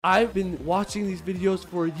I've been watching these videos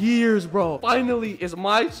for years, bro. Finally, it's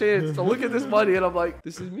my chance to look at this money, and I'm like,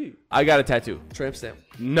 this is me. I got a tattoo. Tramp stamp.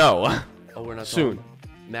 No. Oh, we're not soon.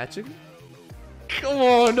 Talking. Matching? Come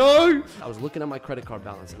on, dog. I was looking at my credit card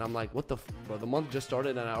balance, and I'm like, what the bro? The month just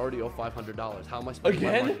started, and I already owe $500. How am I spending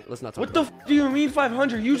my money? Let's not talk about it. What the do you mean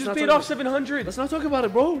 500? You just paid off 700. Let's not talk about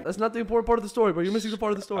it, bro. That's not the important part of the story, bro. You're missing the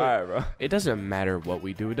part of the story. All right, bro. It doesn't matter what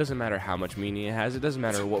we do. It doesn't matter how much meaning it has. It doesn't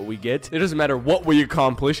matter what we get. It doesn't matter what we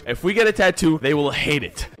accomplish. If we get a tattoo, they will hate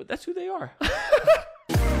it. But that's who they are.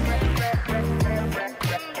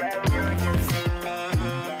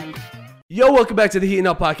 Yo, welcome back to the Heating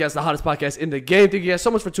Up Podcast, the hottest podcast in the game. Thank you guys so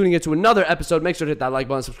much for tuning in to another episode. Make sure to hit that like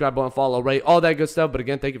button, subscribe button, follow, rate, all that good stuff. But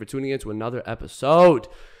again, thank you for tuning in to another episode.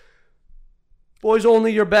 Boys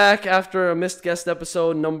Only, you're back after a missed guest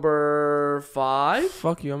episode number 5.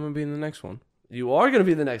 Fuck you, I'm going to be in the next one. You are going to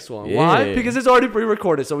be the next one. Yeah. Why? Because it's already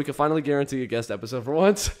pre-recorded, so we can finally guarantee a guest episode for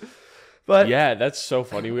once. But yeah, that's so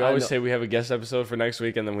funny. We always say we have a guest episode for next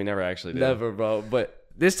week, and then we never actually do. Never, bro. But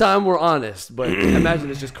this time we're honest. But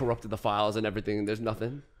imagine it's just corrupted the files and everything. There's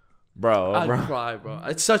nothing. I'd cry, bro.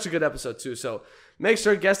 It's such a good episode, too. So make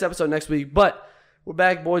sure guest episode next week. But we're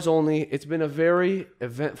back, Boys Only. It's been a very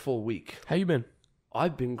eventful week. How you been?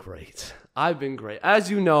 I've been great.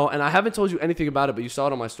 As you know, and I haven't told you anything about it, but you saw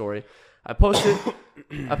it on my story. I posted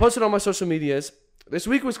on my social medias. This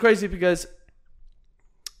week was crazy because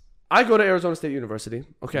I go to Arizona State University,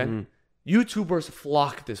 okay? Mm-hmm. YouTubers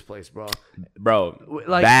flock this place, bro.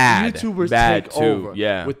 Like YouTubers take over.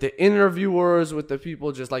 Yeah. With the interviewers, with the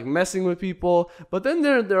people just like messing with people. But then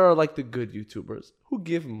there are like the good YouTubers who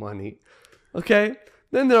give money. Okay?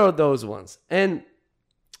 Then there are those ones. And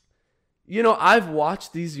you know, I've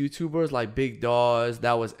watched these YouTubers like Big Dawes,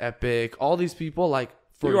 ThatWasEpic, all these people like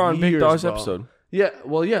for years. You were on Big Dawes' episode. Yeah,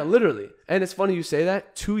 well, yeah, literally. And it's funny you say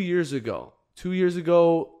that. 2 years ago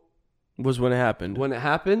was when it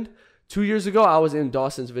happened. 2 years ago, I was in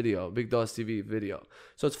Dawson's video, Big Dawes TV video.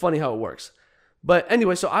 So it's funny how it works. But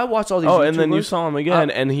anyway, so I watch all these YouTubers. Oh, and then you saw him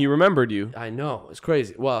again, and he remembered you. I know. It's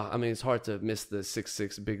crazy. Well, I mean, it's hard to miss the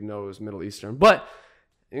 6'6", big nose, Middle Eastern. But,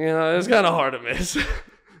 you know, it's kind of hard to miss.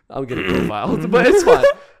 I'm getting profiled, but it's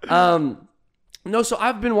fine. No, so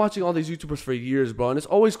I've been watching all these YouTubers for years, bro, and it's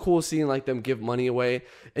always cool seeing like them give money away,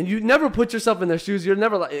 and you never put yourself in their shoes. You're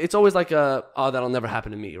never like, it's always like that'll never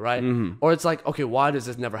happen to me, right? Mm-hmm. Or it's like, okay, why does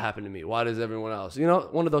this never happen to me? Why does everyone else? You know,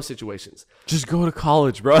 one of those situations. Just go to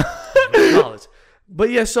college, bro. College. But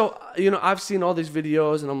yeah, so, you know, I've seen all these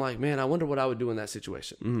videos, and I'm like, man, I wonder what I would do in that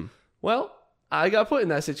situation. Mm-hmm. Well, I got put in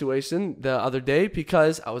that situation the other day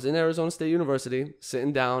because I was in Arizona State University,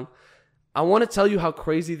 sitting down. I want to tell you how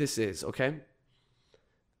crazy this is, okay?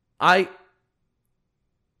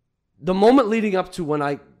 The moment leading up to when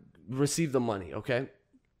I received the money, okay?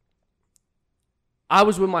 I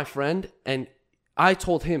was with my friend, and I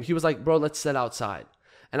told him, he was like, bro, let's sit outside.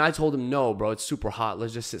 And I told him, no, bro, it's super hot.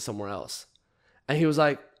 Let's just sit somewhere else. And he was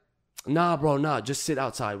like, nah, bro, just sit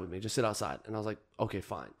outside with me. Just sit outside. And I was like, okay,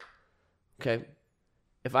 fine. Okay?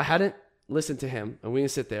 If I hadn't listened to him and we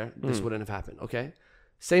didn't sit there, this wouldn't have happened, okay?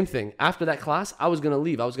 Same thing. After that class, I was going to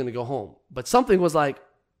leave. I was going to go home. But something was like,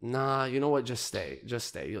 nah, you know what? Just stay.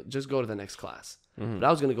 Just go to the next class. Mm-hmm. But I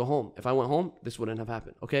was going to go home. If I went home, this wouldn't have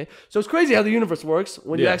happened, okay? So it's crazy how the universe works.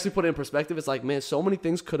 When you actually put it in perspective, it's like, man, so many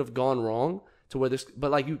things could have gone wrong to where this, but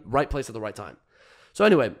like right place at the right time. So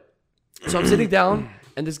anyway, so I'm sitting down,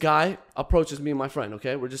 and this guy approaches me and my friend,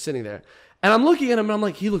 okay? We're just sitting there. And I'm looking at him, and I'm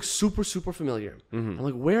like, he looks super, super familiar. Mm-hmm. I'm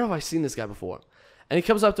like, where have I seen this guy before? And he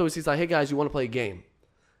comes up to us. He's like, hey, guys, you want to play a game?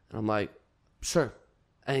 And I'm like, sure.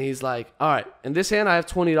 And he's like, all right, in this hand, I have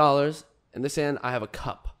 $20. In this hand, I have a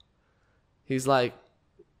cup. He's like,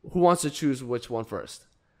 who wants to choose which one first?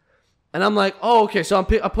 And I'm like, oh, okay. So I'm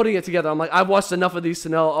putting it together. I'm like, I've watched enough of these to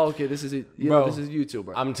know, oh, okay, this is this is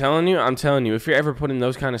YouTuber. I'm telling you, if you're ever put in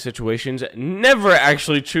those kind of situations, never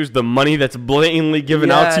actually choose the money that's blatantly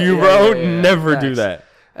given out to you, bro. Never do that.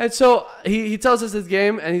 And so he tells us this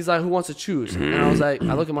game, and he's like, who wants to choose? And I was like,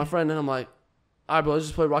 I look at my friend, and I'm like, all right, bro, let's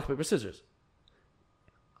just play rock, paper, scissors.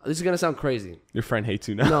 This is going to sound crazy. Your friend hates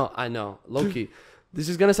you now. No, I know. Low-key. This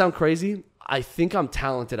is going to sound crazy. I think I'm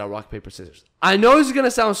talented at rock, paper, scissors. I know this is going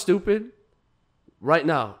to sound stupid. Right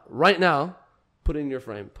now. Put it in your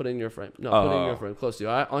frame. No, put it in your frame. Close to you.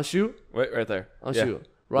 All right? On shoot. Wait, right there. On shoot.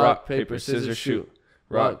 Rock, paper, scissors, shoot.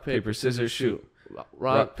 Rock, paper, scissors, shoot.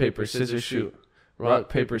 Rock, paper, scissors, shoot. Rock,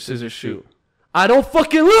 paper, scissors, shoot. I don't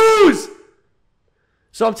fucking lose!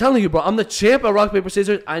 So I'm telling you, bro, I'm the champ at rock, paper,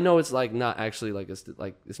 scissors. I know it's like not actually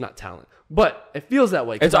it's not talent, but it feels that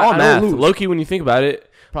way. It's all math. Low-key, when you think about it,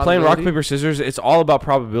 playing rock, paper, scissors, it's all about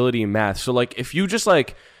probability and math. So like if you just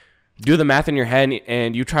like do the math in your head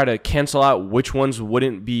and you try to cancel out which ones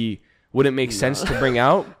wouldn't make sense to bring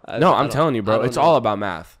out. No, I'm telling you, bro. It's all about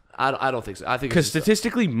math. I don't think so. I think because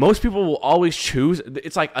statistically, most people will always choose.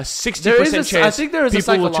 It's like a 60% chance. I think there is a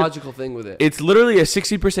psychological thing with it. It's literally a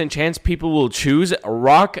 60% chance people will choose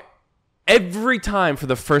rock every time for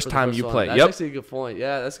the first time you play. That's actually a good point.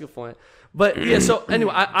 Yeah, that's a good point. But yeah, so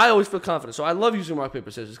anyway, I always feel confident. So I love using rock,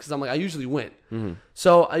 paper, scissors because I'm like, I usually win. Mm-hmm.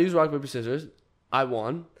 So I used rock, paper, scissors. I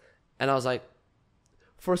won. And I was like,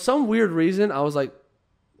 for some weird reason, I was like,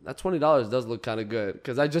 that $20 does look kind of good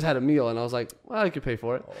because I just had a meal and I was like, well, I could pay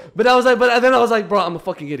for it. But then I was like, bro, I'm a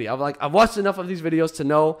fucking idiot. I'm like, I've watched enough of these videos to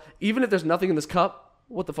know even if there's nothing in this cup,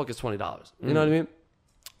 what the fuck is $20? You know what I mean?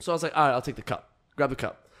 So I was like, all right, I'll take the cup. Grab the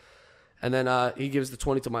cup. And then he gives the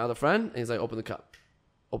 20 to my other friend and he's like, open the cup.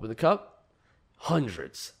 Open the cup.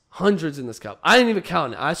 Hundreds in this cup. I didn't even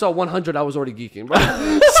count it. I saw 100. I was already geeking, bro.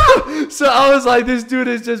 so I was like, this dude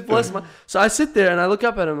is just blessed. So I sit there and I look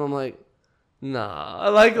up at him. I'm like, nah,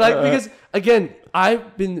 like because again,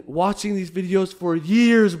 I've been watching these videos for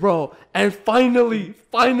years, bro, and finally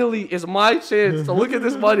is my chance to look at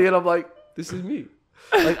this money, and I'm like, this is me.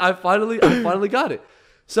 Like I finally got it.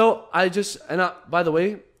 So by the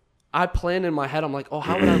way, I planned in my head. I'm like, oh,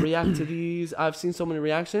 how would I react to these? I've seen so many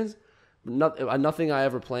reactions. Nothing I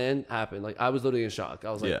ever planned happened. Like I was literally in shock.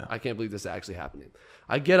 I was like, I can't believe this is actually happening.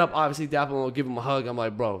 I get up, obviously dap him, I'll give him a hug. I'm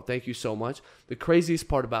like, bro, thank you so much. The craziest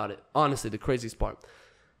part about it, honestly,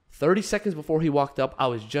 30 seconds before he walked up, I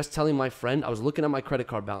was just telling my friend, I was looking at my credit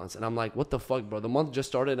card balance, and I'm like, what the fuck, bro? The month just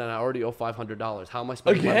started, and I already owe $500. How am I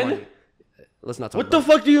spending my money? Let's not talk about it. What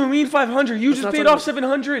the fuck do you mean 500? You just paid off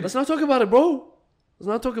 700. Let's not talk about it, bro. Let's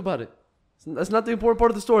not talk about it. That's not the important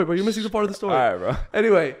part of the story, bro. You're missing the part of the story. All right, bro.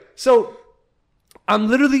 Anyway, so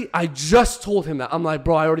I just told him that. I'm like,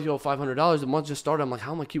 bro, I already owe $500. The month just started. I'm like,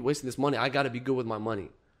 how am I keep wasting this money? I got to be good with my money.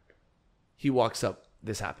 He walks up.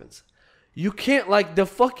 This happens. You can't, like, the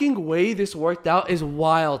fucking way this worked out is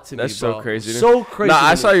wild to me, bro. That's so crazy. So crazy. Nah,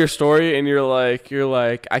 I saw your story, and you're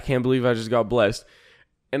like, I can't believe I just got blessed.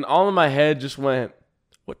 And all in my head just went,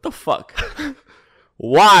 what the fuck?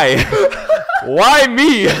 Why? Why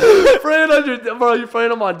me? Bro, you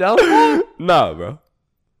praying on my downfall? No, bro.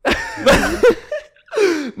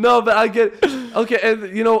 No, but I get okay,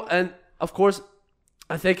 and of course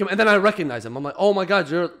I thank him, and then I recognize him. I'm like, oh my god,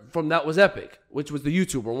 you're from ThatWasEpic, which was the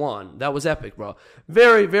YouTuber one. ThatWasEpic, bro.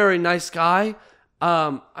 Very, very nice guy.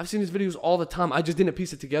 I've seen his videos all the time. I just didn't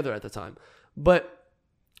piece it together at the time. But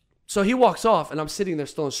so he walks off, and I'm sitting there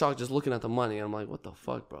still in shock, just looking at the money. And I'm like, what the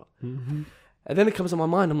fuck, bro? Mm-hmm. And then it comes to my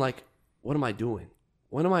mind. I'm like, what am I doing?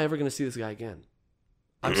 When am I ever gonna see this guy again?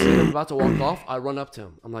 I'm sitting there about to walk off. I run up to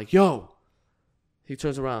him. I'm like, yo. He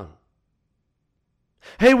turns around.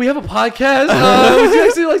 Hey, we have a podcast. Would you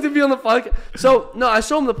actually like to be on the podcast? So, no, I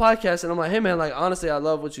show him the podcast, and I'm like, hey, man, like, honestly, I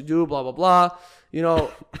love what you do, blah, blah, blah.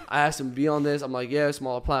 I asked him to be on this. I'm like, yeah,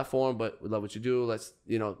 smaller platform, but we love what you do. Let's,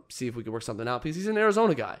 see if we can work something out. Because he's an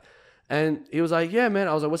Arizona guy. And he was like, yeah, man.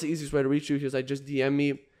 I was like, what's the easiest way to reach you? He was like, just DM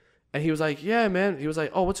me. And he was like, yeah, man. He was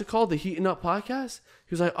like, oh, what's it called? The Heating Up Podcast?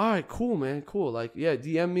 He was like, all right, cool, man, cool. Like, yeah,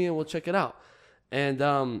 DM me, and we'll check it out. And,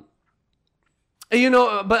 but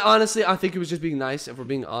honestly, I think he was just being nice. If we're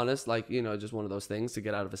being honest, like, just one of those things to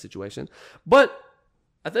get out of a situation. But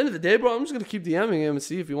at the end of the day, bro, I'm just going to keep DMing him and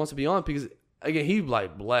see if he wants to be on. Because, again, he,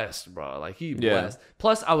 like, blessed, bro. Like, he blessed.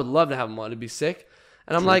 Plus, I would love to have him on. It'd be sick.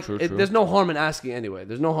 And I'm true. There's no harm in asking anyway.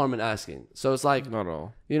 There's no harm in asking. So it's like, not at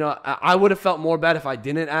all. I would have felt more bad if I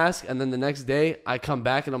didn't ask. And then the next day, I come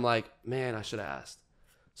back and I'm like, man, I should have asked.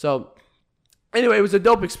 So anyway, it was a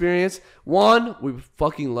dope experience. One, we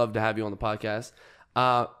fucking love to have you on the podcast.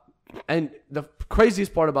 And the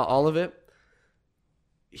craziest part about all of it,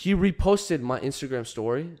 he reposted my Instagram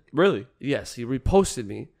story. Really? Yes, he reposted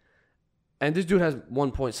me. And this dude has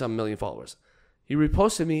 1.7 million followers. He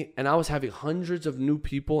reposted me, and I was having hundreds of new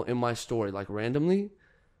people in my story, like randomly.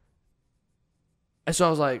 And so I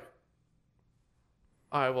was like,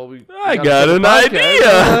 all right, well, I got an idea.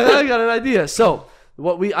 I got an idea. So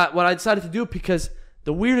what I decided to do, because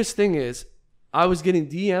the weirdest thing is, I was getting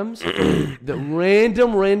DMs from the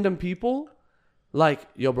random people, like,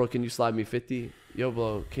 yo, bro, can you slide me 50? Yo,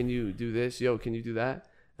 bro, can you do this? Yo, can you do that?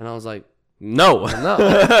 And I was like, no. No.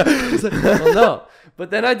 But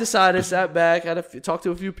then I decided, sat back, had to talk to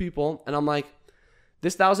a few people, and I'm like,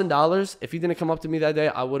 this $1,000, if he didn't come up to me that day,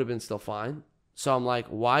 I would have been still fine. So I'm like,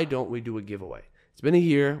 why don't we do a giveaway? It's been a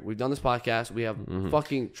year. We've done this podcast. We have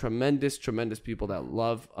fucking tremendous people that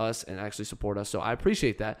love us and actually support us. So I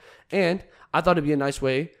appreciate that. And I thought it'd be a nice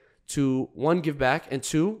way to, one, give back, and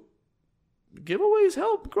two, giveaways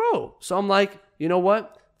help grow. So I'm like, you know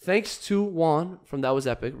what? thanks to Juan from That Was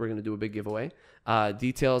Epic, we're gonna do a big giveaway.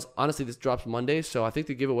 Details. Honestly, this drops Monday, so I think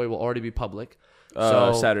the giveaway will already be public.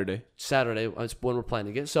 Saturday is when we're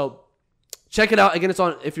planning it. So check it out. Again, it's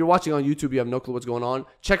on. If you're watching on YouTube, you have no clue what's going on.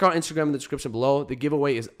 Check our Instagram in the description below. The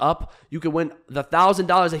giveaway is up. You can win the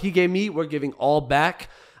 $1,000 that he gave me. We're giving all back.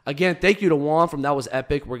 Again, thank you to Juan from That Was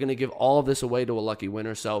Epic. We're gonna give all of this away to a lucky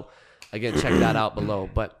winner. So again, check that out below.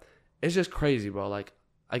 But it's just crazy, bro. Like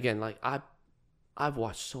again, like I've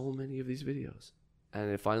watched so many of these videos,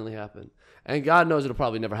 and it finally happened. And God knows it'll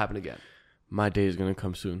probably never happen again. My day is gonna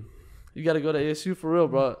come soon. You gotta go to ASU for real,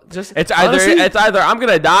 bro. Just it's honestly, either I'm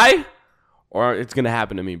gonna die or it's gonna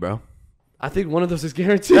happen to me, bro. I think one of those is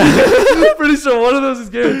guaranteed. Pretty sure one of those is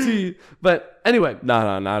guaranteed. But anyway,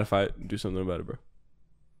 not if I do something about it, bro.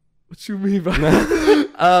 What you mean, bro?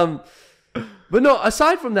 But no,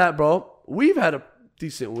 aside from that, bro, we've had a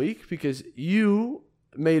decent week because you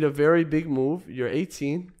made a very big move. You're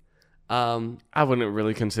 18. I wouldn't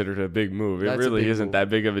really consider it a big move. It really isn't move. that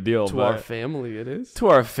big of a deal. To our family, it is. To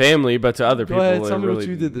our family, but to other people, Go ahead, tell me really what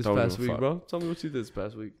you did this past week, fuck. bro. Tell me what you did this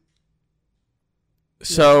past week.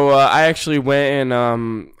 So I actually went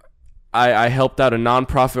and I helped out a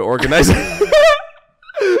nonprofit organization.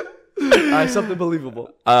 Something believable.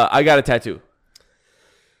 I got a tattoo.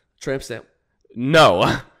 Tramp stamp.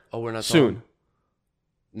 No. Oh, we're not soon. Talking.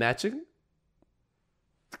 Matching?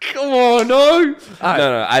 Come on, no. Right.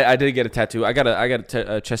 No. I did get a tattoo. I got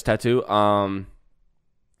a chest tattoo.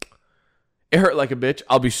 It hurt like a bitch.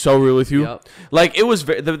 I'll be so real with you. Yep. Like it was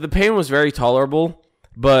the pain was very tolerable,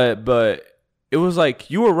 but it was like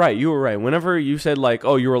you were right. Whenever you said like,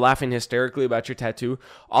 oh, you were laughing hysterically about your tattoo,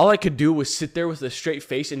 all I could do was sit there with a straight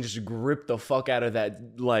face and just grip the fuck out of that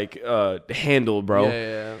like handle, bro.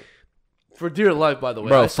 Yeah. For dear life, by the way.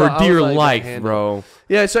 Bro, for dear life, bro.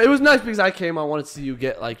 Yeah, so it was nice because I came. I wanted to see you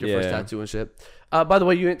get like your first Yeah. tattoo and shit. By the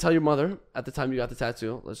way, you didn't tell your mother at the time you got the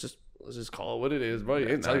tattoo. Let's just call it what it is, bro. You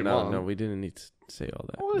didn't tell your mom. No, we didn't need to say all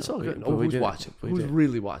that. Oh, it's all good. But No, we who's did. watching? Who's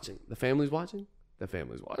really watching? The family's watching? The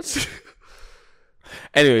family's watching.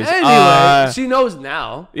 Anyways, anyway, she knows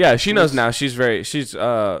now. Yeah, she knows now. She's over it. She's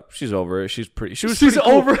over.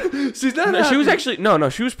 She's not. No, she was actually no.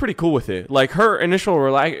 She was pretty cool with it. Like her initial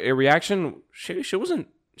reaction, she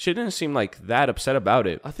didn't seem like that upset about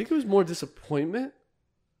it. I think it was more disappointment.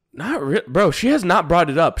 Not real, bro. She has not brought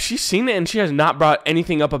it up. She's seen it and she has not brought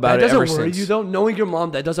anything up about it ever since. That doesn't worry you though. Knowing your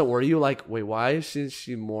mom, that doesn't worry you. Like, wait, why is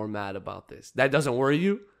she more mad about this? That doesn't worry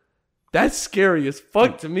you. That's scary as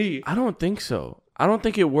fuck to me. I don't think so. I don't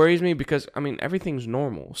think it worries me because I mean everything's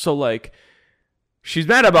normal. So like, she's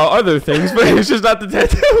mad about other things, but it's just not the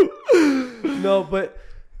tattoo. No, but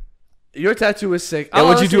your tattoo is sick. And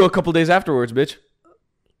what'd you do a couple days afterwards, bitch?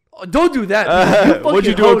 Don't do that. What'd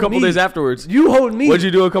you do a couple days afterwards? You hold me. What'd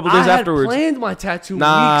you do a couple days afterwards? I had planned my tattue weeks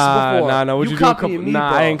before. Nah. What'd you do a couple? Me, nah,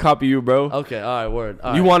 bro. I ain't copy you, bro. Okay, all right, word.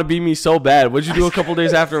 All you right. want to be me so bad. What'd you do a couple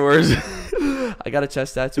days afterwards? I got a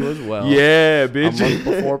chest tattoo as well. Yeah, bitch. A month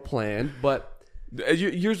before planned, but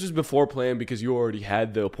yours was before planned because you already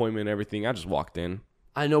had the appointment and everything. I just walked in.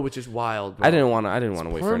 I know, which is wild, bro. I didn't want to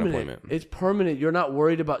wait for an appointment. It's permanent. You're not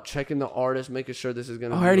worried about checking the artist, making sure this is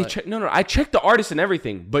gonna. I already checked. No, I checked the artist and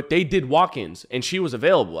everything, but they did walk-ins, and she was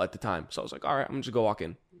available at the time. So I was like, all right, I'm just gonna go walk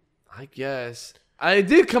in. I guess it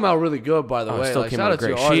did come out really good, by the way. It still like, came shout out out to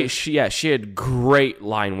your great. artist. She had great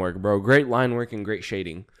line work, bro. Great line work and great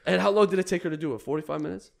shading. And how long did it take her to do it? 45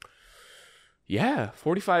 minutes. Yeah,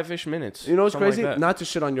 45-ish minutes. You know what's crazy? Like Not to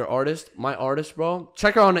shit on your artist. My artist, bro.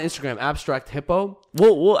 Check her on Instagram, Abstract Hippo.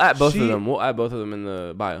 We'll add both of them. We'll add both of them in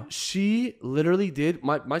the bio. She literally did.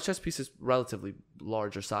 My chest piece is relatively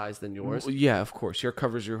larger size than yours. Well, yeah, of course. Yours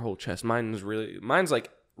covers your whole chest. Mine's like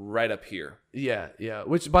right up here. Yeah.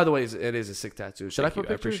 Which, by the way, it is a sick tattoo. Should I put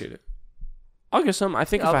pictures? I appreciate it. I'll get some. I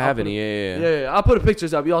think if I have any, yeah. I'll put the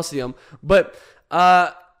pictures up. Y'all see them. But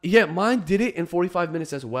yeah, mine did it in 45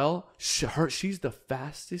 minutes as well. She's the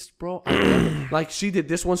fastest, bro. Like she did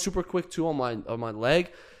this one super quick too on my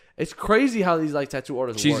leg. It's crazy how these like tattoo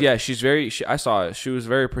artists work. Yeah, she's very. I saw it. She was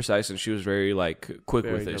very precise and she was very like quick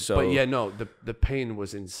with it. So, but yeah, no, the pain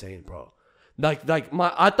was insane, bro. Like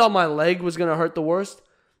I thought my leg was gonna hurt the worst.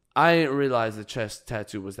 I didn't realize the chest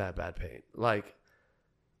tattoo was that bad pain. Like,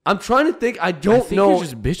 I'm trying to think. I think know. You're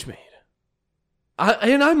just bitch made.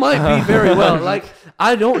 I might be very well. Like,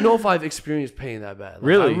 I don't know if I've experienced pain that bad. Like,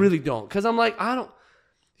 really? I really don't. Because I'm like, I don't,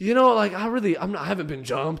 like, I haven't been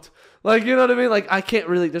jumped. Like, you know what I mean? Like, I can't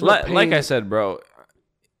really, there's no pain. Like I said, bro,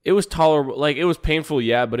 it was tolerable. Like, it was painful,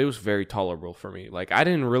 yeah, but it was very tolerable for me. Like, I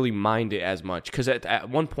didn't really mind it as much. Because at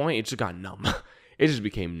one point, it just got numb. It just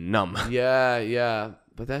became numb. Yeah.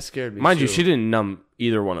 but that scared me. Mind too. you, she didn't numb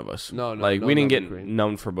either one of us. No, like no we didn't get green.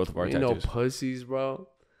 numbed for both of our We tattoos. ain't no pussies, bro.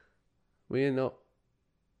 We didn't know.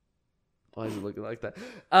 Why is it looking like that?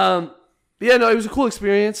 Yeah, no, it was a cool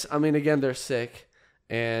experience. I mean, again, they're sick,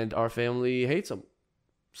 and our family hates them.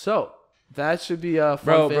 So that should be a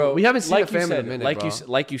fun bro. We haven't seen like a family you said, in a minute, like bro.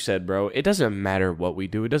 like you said, bro. It doesn't matter what we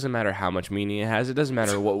do. It doesn't matter how much meaning it has. It doesn't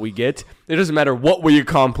matter what we get. It doesn't matter what we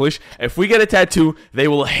accomplish. If we get a tattoo, they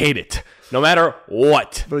will hate it, no matter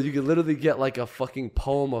what. Bro, you could literally get like a fucking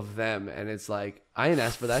poem of them, and it's like, I ain't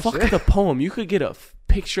asked for that Fuck shit. the poem. You could get a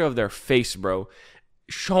picture of their face, bro,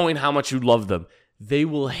 showing how much you love them. They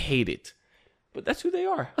will hate it. But that's who they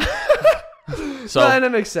are. So and it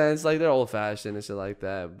makes sense. Like, they're old fashioned and shit like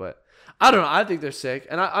that. But I don't know. I think they're sick.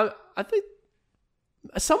 And I think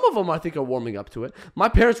some of them, I think, are warming up to it. My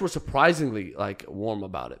parents were surprisingly like warm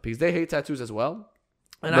about it because they hate tattoos as well.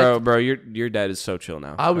 And bro, your dad is so chill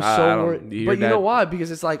now. I was so worried. But you know why? Because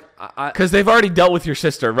it's like, because they've already dealt with your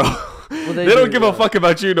sister, bro. Well, they don't give a fuck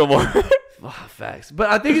about you no more. Facts. But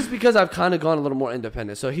I think it's because I've kind of gone a little more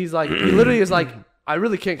independent. So he's like, he literally is like, I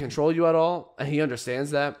really can't control you at all. And he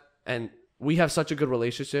understands that. And we have such a good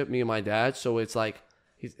relationship, me and my dad. So it's like,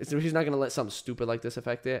 he's not going to let something stupid like this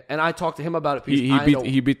affect it. And I talked to him about it. Because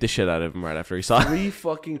he beat the shit out of him right after he saw it. 3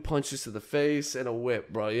 fucking punches to the face and a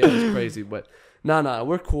whip, bro. Yeah, it's crazy. But nah,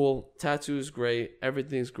 we're cool. Tattoo's great.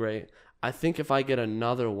 Everything's great. I think if I get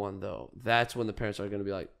another one, though, that's when the parents are going to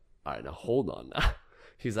be like, all right, now hold on now.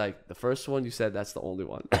 He's like, the first one you said that's the only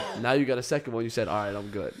one. Now you got a second one. You said, all right,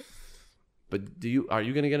 I'm good. But are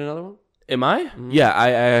you gonna get another one? Am I? Mm-hmm. Yeah, I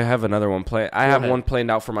have another one planned. I have one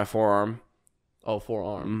planned out for my forearm. Oh,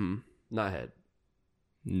 forearm. Mm-hmm. Not head.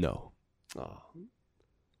 No. Oh.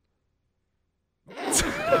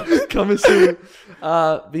 Coming soon.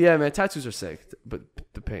 But yeah, man, tattoos are sick. But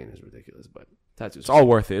the pain is ridiculous. But tattoos. It's all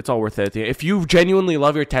worth it. It's all worth it at the end. If you genuinely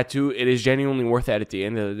love your tattoo, it is genuinely worth it at the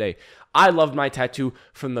end of the day. I loved my tattoo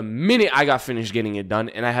from the minute I got finished getting it done,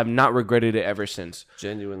 and I have not regretted it ever since.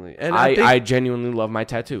 Genuinely. And I genuinely love my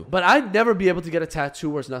tattoo. But I'd never be able to get a tattoo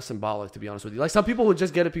where it's not symbolic, to be honest with you. Like, some people would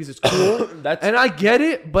just get it because it's cool. And I get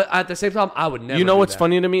it, but at the same time, I would never. You know what's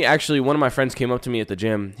funny to me? Actually, one of my friends came up to me at the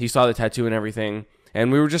gym. He saw the tattoo and everything,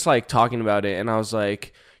 and we were just like talking about it, and I was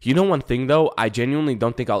like, you know one thing though? I genuinely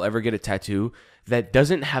don't think I'll ever get a tattoo that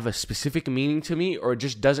doesn't have a specific meaning to me or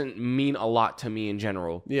just doesn't mean a lot to me in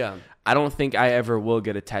general. Yeah. I don't think I ever will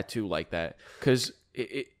get a tattoo like that because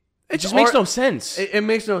it just makes no sense. It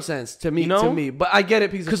makes no sense to me. You know? To me, but I get it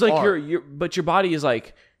because like your body is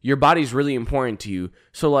like your body's really important to you.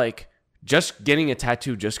 So like just getting a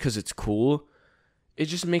tattoo just because it's cool, it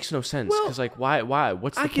just makes no sense. Because like why?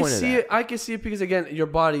 What's the point of that? I can see it because, again, your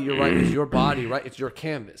body. You're right. It's your body, right? It's your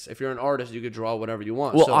canvas. If you're an artist, you could draw whatever you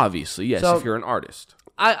want. Well, obviously, yes. So, if you're an artist.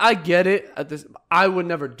 I get it. I would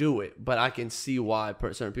never do it, but I can see why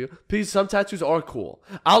certain people. Because some tattoos are cool.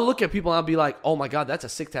 I'll look at people and I'll be like, "Oh my god, that's a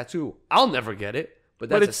sick tattoo." I'll never get it,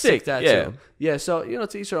 but it's a sick tattoo. Yeah. So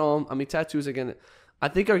to each their own. I mean, tattoos again, I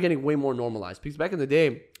think are getting way more normalized. Because back in the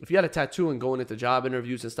day, if you had a tattoo and going into job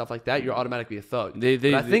interviews and stuff like that, you're automatically a thug.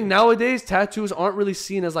 I think nowadays tattoos aren't really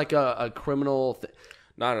seen as like a criminal thing.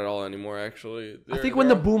 Not at all anymore, actually. I think when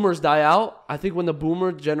the boomers die out, I think when the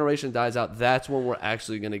boomer generation dies out, that's when we're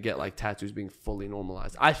actually going to get like tattoos being fully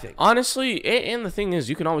normalized. I think. Honestly, and the thing is,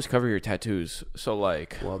 you can always cover your tattoos. So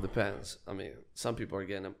like, well, it depends. I mean, some people are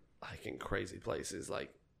getting them like in crazy places,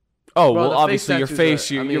 like. Oh, well, obviously your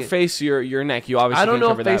face, your neck. You obviously. I don't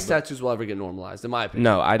know if face tattoos will ever get normalized, in my opinion.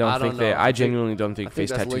 No, I don't think they. I genuinely don't think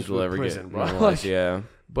face tattoos will ever get normalized. Yeah,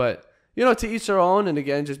 but to each their own, and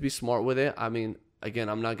again, just be smart with it. I mean. Again,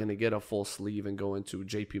 I'm not going to get a full sleeve and go into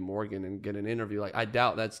JP Morgan and get an interview. Like, I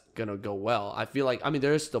doubt that's going to go well. I feel like,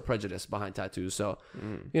 there is still prejudice behind tattoos. So,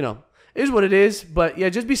 it is what it is. But, yeah,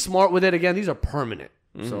 just be smart with it. Again, these are permanent.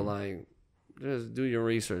 So, like, just do your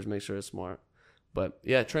research. Make sure it's smart. But,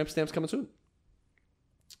 yeah, tramp stamps coming soon.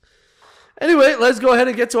 Anyway, let's go ahead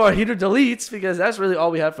and get to our heater deletes because that's really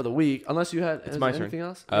all we had for the week. Unless you had anything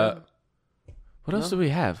else? What else do we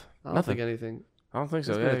have? I don't think anything. I don't think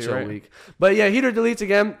so. It's been a chill week. But yeah, heater deletes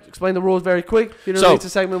again. Explain the rules very quick. Heater deletes a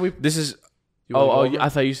segment. This is. I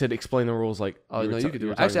thought you said explain the rules. Like, oh no, you could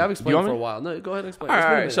do it. Actually, I've explained for a while. No, go ahead and explain. All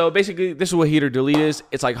right. So basically, this is what heater delete is.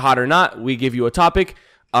 It's like hot or not. We give you a topic,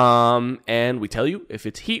 and we tell you if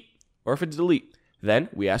it's heat or if it's delete. Then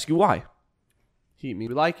we ask you why. Heat means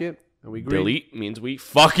we like it. And we agree. Delete means we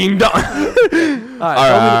fucking done. All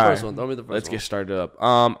right, throw me the first one. Let's get started up.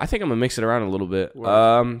 I think I'm gonna mix it around a little bit.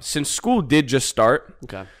 Since school did just start,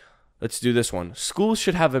 okay, let's do this one. Schools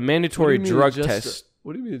should have a mandatory drug test.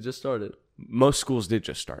 What do you mean it just started? Most schools did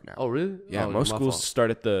just start now. Oh, really? Yeah, most schools start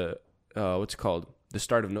at the what's it called? the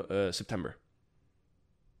start of September.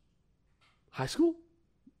 High school?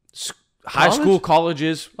 High school,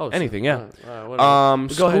 colleges, anything, yeah.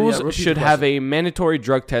 Schools should have a mandatory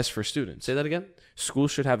drug test for students. Say that again?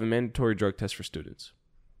 Schools should have a mandatory drug test for students.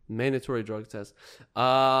 Mandatory drug test. Okay,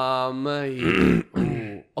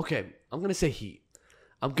 I'm going to say heat.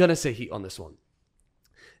 I'm going to say heat on this one.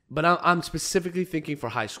 But I'm specifically thinking for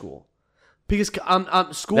high school. Because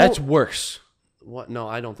I'm school... That's worse. What? No,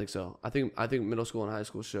 I don't think so. I think middle school and high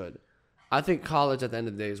school should. I think college at the end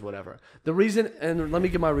of the day is whatever. The reason, and let me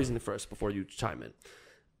give my reason first before you chime in.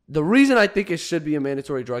 The reason I think it should be a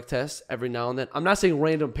mandatory drug test every now and then, I'm not saying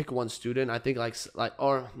random pick one student. I think no,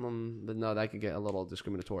 that could get a little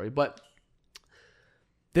discriminatory. But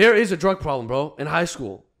there is a drug problem, bro, in high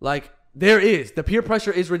school. Like, there is. The peer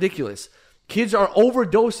pressure is ridiculous. Kids are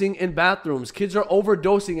overdosing in bathrooms. Kids are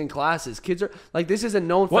overdosing in classes. Kids are, like, this is a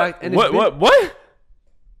known fact. And what?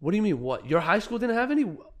 What do you mean, what? Your high school didn't have any?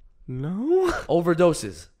 No.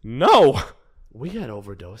 Overdoses. No. We had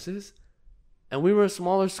overdoses. And we were a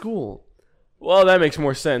smaller school. Well, that makes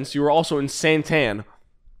more sense. You were also in Santan.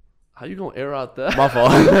 How you gonna air out that? My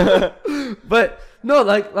fault. But no,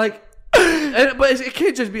 but it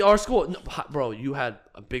can't just be our school. No, bro, you had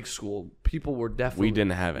a big school. People were definitely... We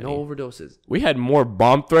didn't have any. No overdoses. We had more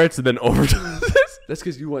bomb threats than overdoses. That's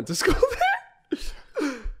because you went to school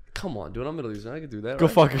there. Come on, dude. I'm Middle Eastern. I can do that. Go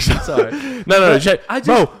fuck yourself. Sorry. No.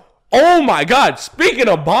 Bro, oh my God. Speaking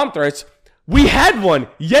of bomb threats, we had one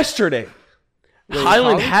yesterday. Wait,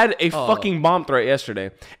 Highland had a fucking bomb threat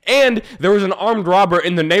yesterday. And there was an armed robber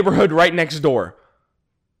in the neighborhood right next door.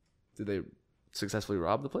 Did they successfully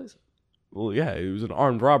rob the place? Well, yeah. It was an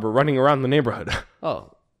armed robber running around the neighborhood.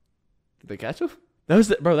 Oh. Did they catch him? That's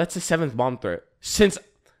the 7th bomb threat. Since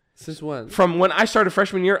when? From when I started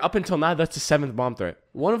freshman year up until now, that's the 7th bomb threat.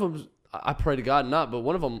 One of them, I pray to God not, but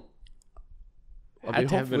one of them... Had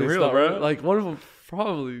to have been real, bro. Like, one of them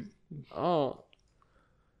probably... Oh...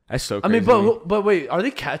 That's so crazy. I mean, but wait, are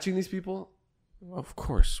they catching these people? Of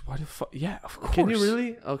course. Why the fuck? Yeah, of course. Can you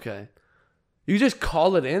really? Okay. You just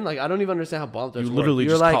call it in? Like, I don't even understand how bomb threats work. Literally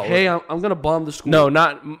You're just like, call hey, it. I'm going to bomb the school. No,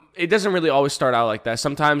 not... It doesn't really always start out like that.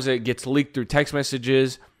 Sometimes it gets leaked through text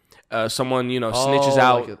messages. Someone, snitches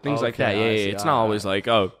out. Things like that. Yeah. It's not always like,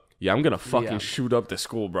 oh, yeah, I'm going to fucking shoot up the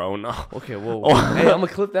school, bro. No. Okay, whoa. Hey, I'm going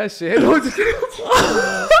to clip that shit.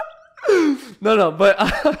 No,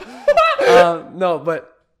 but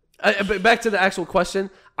back to the actual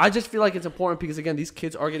question. I just feel like it's important because, again, these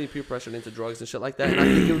kids are getting peer pressured into drugs and shit like that. And I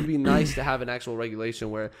think it would be nice to have an actual regulation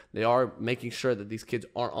where they are making sure that these kids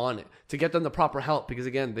are on it to get them the proper help. Because,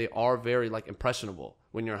 again, they are very, impressionable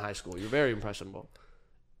when you're in high school. You're very impressionable.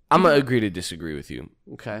 I'm going to agree to disagree with you.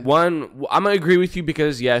 Okay. One, I'm going to agree with you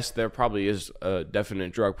because, yes, there probably is a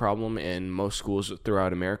definite drug problem in most schools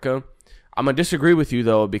throughout America. I'm going to disagree with you,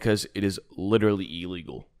 though, because it is literally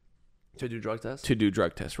illegal. To do drug tests? To do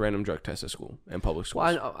drug tests, random drug tests at school and public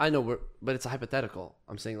schools. Well, I know, but it's a hypothetical.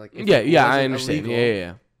 I'm saying I understand. Illegal,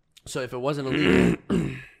 yeah. So if it wasn't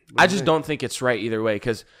illegal, I just don't think it's right either way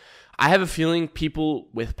because I have a feeling people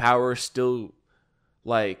with power still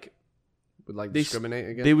would discriminate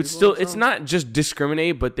against. They would still. It's not just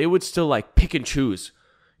discriminate, but they would still pick and choose.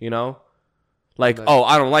 I don't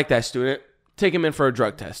like that student. Take him in for a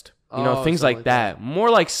drug test. Things like that.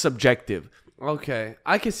 More like subjective. Okay,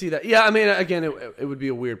 I can see that. Yeah, I mean, again, it would be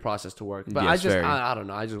a weird process to work, but yes, I don't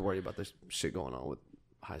know. I just worry about this shit going on with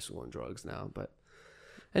high school and drugs now. But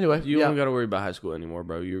anyway, you don't got to worry about high school anymore,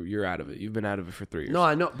 bro. You're out of it. You've been out of it for 3 years. No,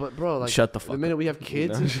 I know, but bro, shut the fuck up. The minute we have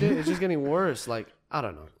kids and shit, it's just getting worse. I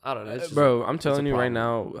don't know. It's just, bro, I'm telling you right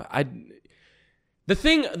now. The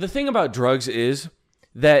thing about drugs is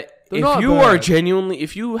that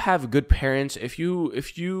if you have good parents, if you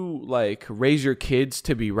raise your kids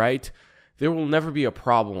to be right, there will never be a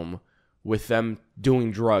problem with them doing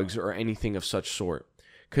drugs or anything of such sort.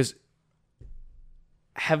 Because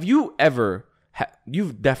have you ever...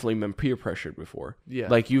 you've definitely been peer pressured before.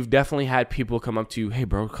 Yeah. You've definitely had people come up to you, hey,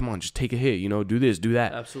 bro, come on, just take a hit. Do this, do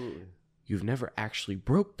that. Absolutely. You've never actually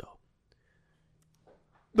broke, though.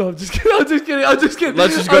 No, I'm just kidding. Let's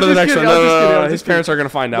just go to the next one. No, his parents are going to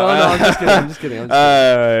find out. No, I'm just kidding.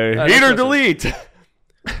 Heat or delete?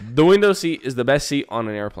 The window seat is the best seat on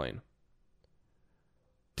an airplane.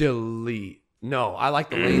 Delete. No, I like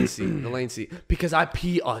the lane seat. Because I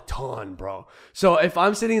pee a ton, bro. So if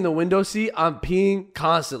I'm sitting in the window seat, I'm peeing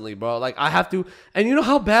constantly, bro. I have to. And you know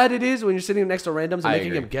how bad it is when you're sitting next to randoms and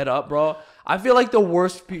making them get up, bro? I feel like the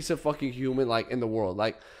worst piece of fucking human, in the world.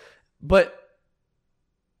 But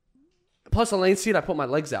Plus a lane seat, I put my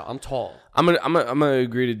legs out. I'm tall. I'm gonna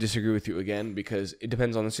agree to disagree with you again because it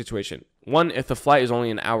depends on the situation. One, if the flight is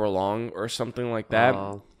only an hour long or something like that,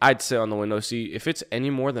 I'd sit on the window seat. If it's any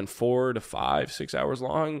more than 4 to 5, 6 hours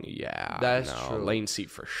long, that's true. Lane seat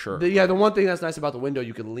for sure. The one thing that's nice about the window,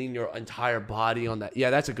 you can lean your entire body on that.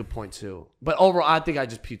 Yeah, that's a good point too. But overall, I think I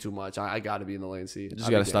just pee too much. I got to be in the lane seat. You just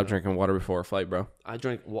gotta stop drinking water before a flight, bro. I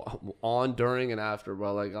drink on, during, and after,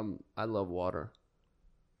 bro. Like I love water.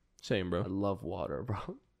 Same, bro. I love water, bro.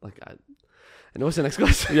 And what's the next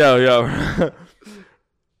question? Yo.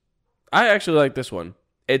 I actually like this one.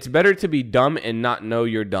 It's better to be dumb and not know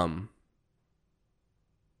you're dumb.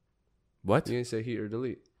 What? You didn't say heat or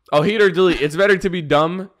delete. Oh, heat or delete. It's better to be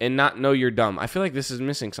dumb and not know you're dumb. I feel like this is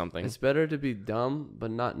missing something. It's better to be dumb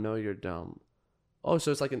but not know you're dumb. Oh,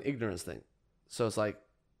 so it's like an ignorance thing. So it's like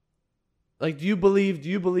do you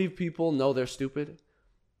believe people know they're stupid?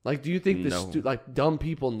 Like, do you think dumb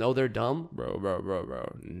people know they're dumb?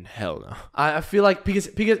 Bro. Hell no. I feel like because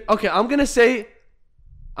okay, I'm gonna say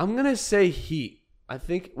heat. I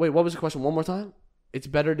think. Wait, what was the question? One more time. It's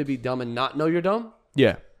better to be dumb and not know you're dumb.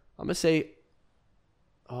 Yeah. I'm gonna say.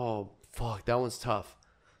 Oh fuck, that one's tough.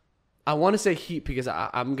 I want to say heat because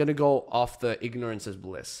I'm gonna go off the ignorance is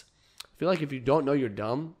bliss. I feel like if you don't know you're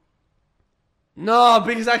dumb. No,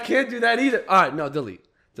 because I can't do that either. All right, no, delete.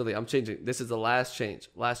 I'm changing. This is the last change.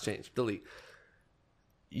 Delete.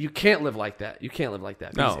 You can't live like that.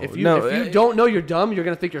 No, if you don't know you're dumb, you're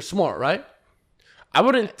going to think you're smart, right? I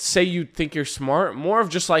wouldn't say you think you're smart. More of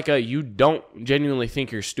just like you don't genuinely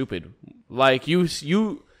think you're stupid. Like you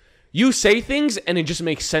say things and it just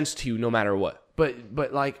makes sense to you no matter what. But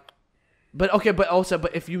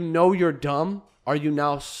if you know you're dumb, are you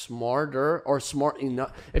now smarter or smart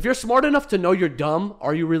enough? If you're smart enough to know you're dumb,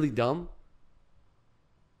 are you really dumb?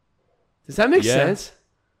 Does that make sense?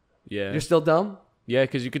 Yeah. You're still dumb? Yeah,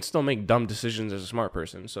 because you could still make dumb decisions as a smart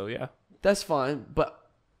person. So, yeah. That's fine. But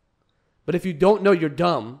if you don't know you're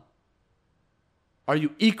dumb, are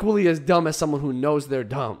you equally as dumb as someone who knows they're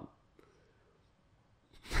dumb?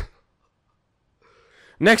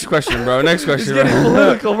 Next question, bro. Next question. It's getting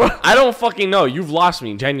political, bro. I don't fucking know. You've lost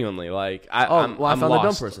me, genuinely. Like, I'm found lost a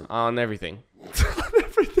dumb person. on everything.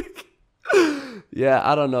 Yeah,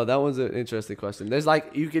 I don't know. That one's an interesting question. There's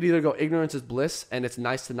you could either go ignorance is bliss, and it's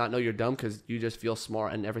nice to not know you're dumb because you just feel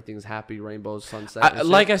smart and everything's happy, rainbows, sunset.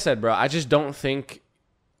 Like I said, bro, I just don't think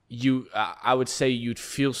I would say you'd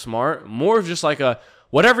feel smart. More of just like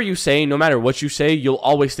whatever you say, no matter what you say, you'll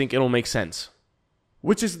always think it'll make sense.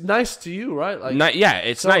 Which is nice to you, right?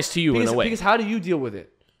 It's nice to you in a way. Because how do you deal with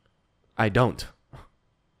it? I don't.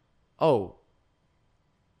 Oh.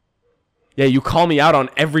 Yeah, you call me out on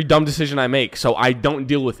every dumb decision I make, so I don't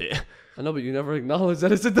deal with it. I know, but you never acknowledge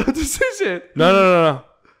that it's a dumb decision. No.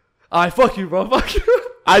 All right, fuck you, bro. Fuck you.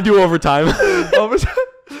 I do overtime.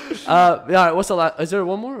 All right, what's the last? Is there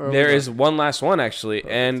one more? There is one last one, actually.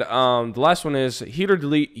 And the last one is heat or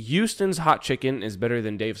delete. Houston's hot chicken is better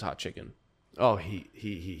than Dave's hot chicken. Oh,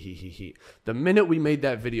 he. The minute we made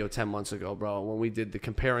that video 10 months ago, bro, when we did the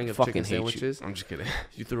comparing of chicken sandwiches. I'm just kidding.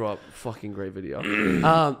 You threw up. Fucking great video.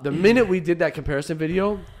 The minute we did that comparison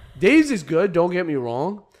video, Dave's is good, don't get me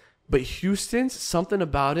wrong. But Houston's, something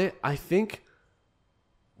about it, I think.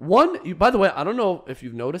 By the way, I don't know if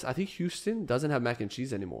you've noticed, I think Houston doesn't have mac and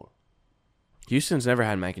cheese anymore. Houston's never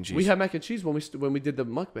had mac and cheese. We had mac and cheese when we did the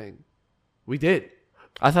mukbang. We did.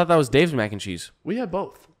 I thought that was Dave's mac and cheese. We had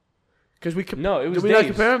both. Because it was Dave's. Did we not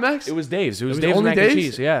compare it, Max? It was Dave's. It was Dave's mac and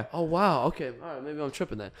cheese. Yeah. Oh wow. Okay. All right. Maybe I'm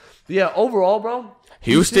tripping then. Yeah. Overall, bro.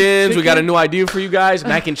 Houston's. We got a new idea for you guys.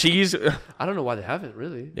 Mac and cheese. I don't know why they haven't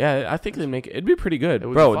really. Yeah, I think they make it. It'd be pretty good,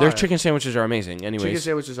 bro. Their chicken sandwiches are amazing. Anyways, chicken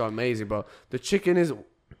sandwiches are amazing, bro. The chicken is.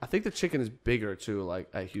 I think the chicken is bigger too, like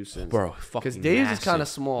at Houston's. Bro, fucking because Dave's is kind of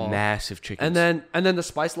small, massive chicken. And then the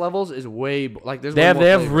spice levels is way there's. They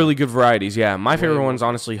have really good varieties. Yeah, my favorite one's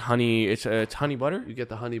honestly honey. It's honey butter. You get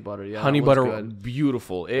the honey butter. Yeah, honey butter, good.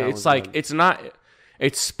 Beautiful. It's like good.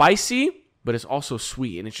 It's spicy, but it's also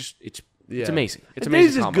sweet, and it's amazing. It's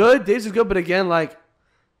amazing. Dave's is good, but again, like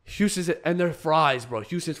Houston's and their fries, bro.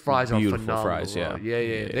 Houston's fries beautiful are phenomenal. Fries, yeah.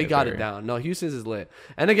 They got it down. No, Houston's is lit.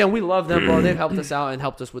 And again, we love them, bro. They've helped us out and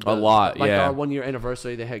helped us with a lot. Like our 1 year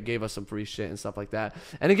anniversary, they gave us some free shit and stuff like that.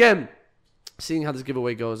 And again, seeing how this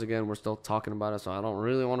giveaway goes, again, we're still talking about it, so I don't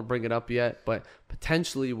really want to bring it up yet. But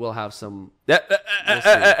potentially, we'll have some.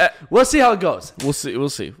 We'll see how it goes. We'll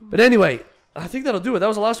see. But anyway, I think that'll do it. That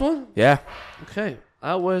was the last one. Yeah. Okay,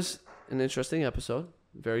 that was an interesting episode.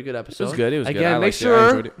 Very good episode. It was good. Again, make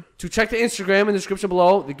sure to check the Instagram in the description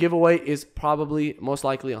below. The giveaway is most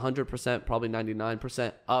likely 100%, probably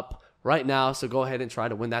 99% up right now. So go ahead and try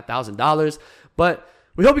to win that $1,000. But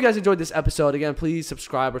We hope you guys enjoyed this episode. Again, please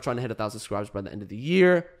subscribe. We're trying to hit 1,000 subscribers by the end of the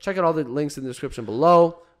year. Check out all the links in the description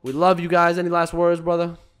below. We love you guys. Any last words,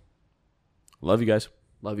 brother? Love you guys.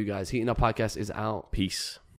 Love you guys. Heating Up Podcast is out. Peace.